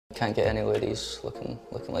can't get any ladies looking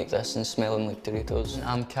like this and smelling like Doritos.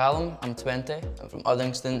 I'm Callum, I'm 20, I'm from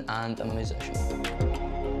Uddingston and I'm a musician.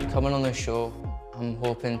 Coming on the show, I'm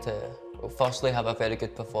hoping to, well, firstly have a very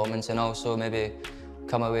good performance and also maybe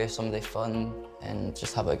come away with somebody fun and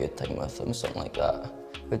just have a good time with them, something like that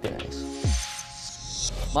would be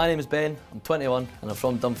nice. My name is Ben, I'm 21 and I'm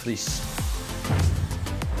from Dumfries.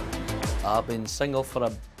 I've been single for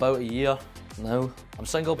about a year now. I'm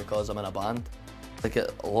single because I'm in a band. I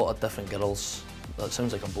get a lot of different girls. That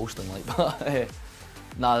sounds like I'm boasting, like, but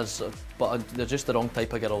nah, but they're just the wrong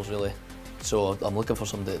type of girls, really. So I'm looking for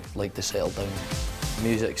somebody like to settle down.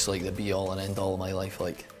 Music's like the be-all and end-all of my life,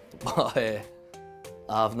 like. But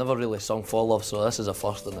I've never really sung For Love, so this is a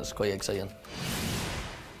first and it's quite exciting.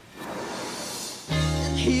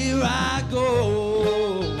 And here I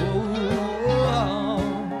go,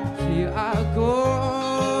 here I go.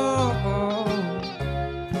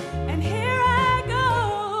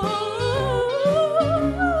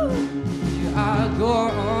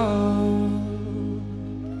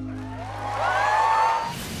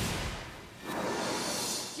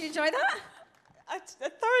 Did you enjoy that? I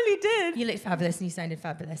thoroughly did. You looked fabulous and you sounded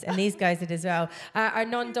fabulous, and these guys did as well. Our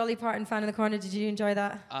non-Dolly Parton fan in the corner, did you enjoy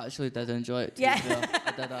that? I actually did enjoy it too. Yeah.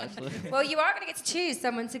 I did actually. Well, you are going to get to choose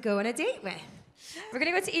someone to go on a date with. We're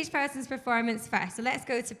going to go to each person's performance first. So let's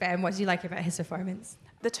go to Ben. What did you like about his performance?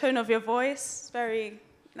 The tone of your voice, very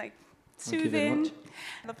Thank you very soothing. much.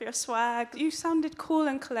 Love your swag. You sounded cool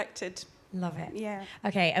and collected. Love it. Yeah.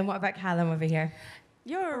 Okay, and what about Callum over here?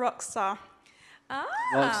 You're a rock star. Ah.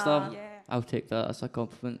 Rockstar. Yeah. I'll take that as a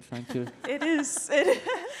compliment. Thank you. It is.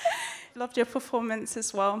 Loved your performance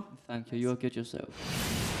as well. Thank you. You're good yourself.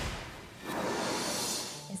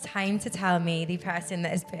 It's time to tell me the person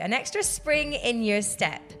that has put an extra spring in your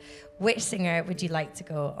step. Which singer would you like to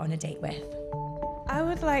go on a date with? I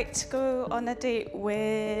would like to go on a date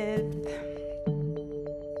with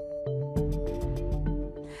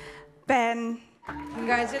Ben.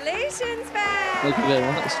 Congratulations, Ben! Thank you very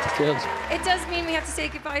much. Cheers. It does mean we have to say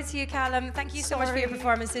goodbye to you, Callum. Thank you so much for your Sorry.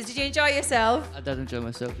 performances. Did you enjoy yourself? I did enjoy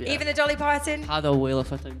myself, yeah. Even the Dolly Parton? Had a whale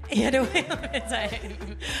of a time. You had a whale of a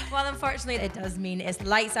time. Well, unfortunately, it does mean it's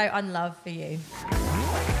lights out on love for you.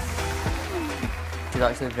 She's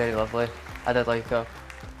actually very lovely. I did like her.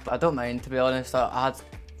 But I don't mind, to be honest. I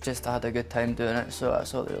had a good time doing it, so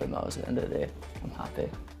that's all that really matters at the end of the day. I'm happy.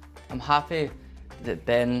 I'm happy that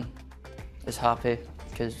Ben is happy,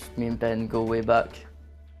 because me and Ben go way back.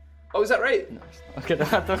 Oh, is that right? No, okay,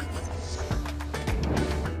 I don't.